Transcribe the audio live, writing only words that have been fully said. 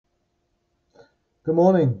Good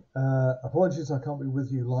morning. Apologies I can't be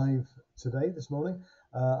with you live this morning.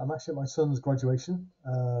 I'm actually at my son's graduation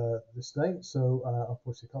this day, so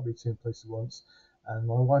unfortunately I can't be two in places at once. And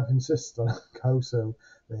my wife insists on I go, so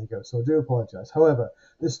there you go. So I do apologise. However,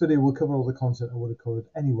 this video will cover all the content I would have covered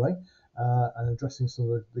anyway, and addressing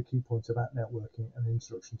some of the key points about networking and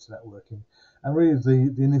introduction to networking, and really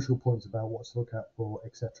the initial points about what to look out for,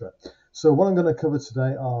 etc. So what I'm going to cover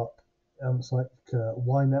today are it's like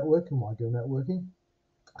why network and why go networking,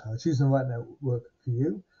 choosing the right network for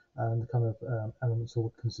you, and the kind of elements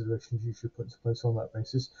or considerations you should put into place on that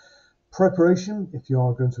basis. Preparation, if you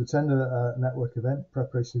are going to attend a network event,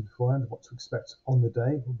 preparation beforehand, what to expect on the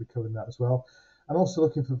day, we'll be covering that as well. And also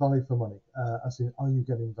looking for value for money, as in, are you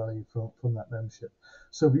getting value from that membership?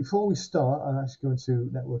 So before we start and actually go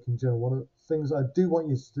into networking in general, one of the things I do want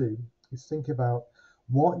you to do is think about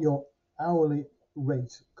what your hourly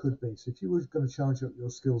rate could be. So if you were going to charge up your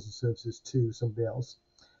skills and services to somebody else,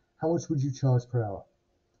 how much would you charge per hour?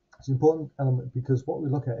 It's an important element because what we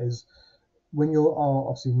look at is when you are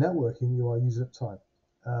obviously networking, you are using up time.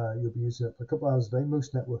 You'll be using up a couple of hours a day.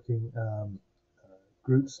 Most networking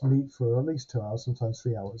groups meet for at least 2 hours, sometimes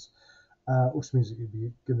 3 hours, which means that you'll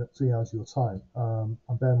be giving up 3 hours of your time.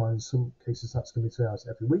 And bear in mind, in some cases, that's going to be 3 hours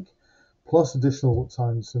every week, plus additional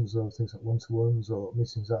time in terms of things like one-to-ones or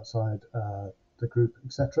meetings outside the group,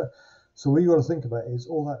 etc. So what you got to think about is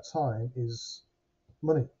all that time is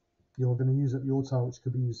money. You're going to use up your time, which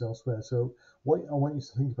could be used elsewhere. So what I want you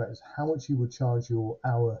to think about is how much you would charge your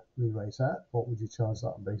hourly rate at. What would you charge that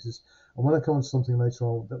on basis? And when I come on to something later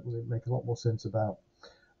on, that will make a lot more sense about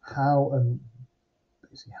how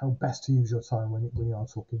basically how best to use your time when you are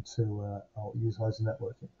talking to or utilizing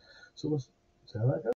networking. So let's see how that goes.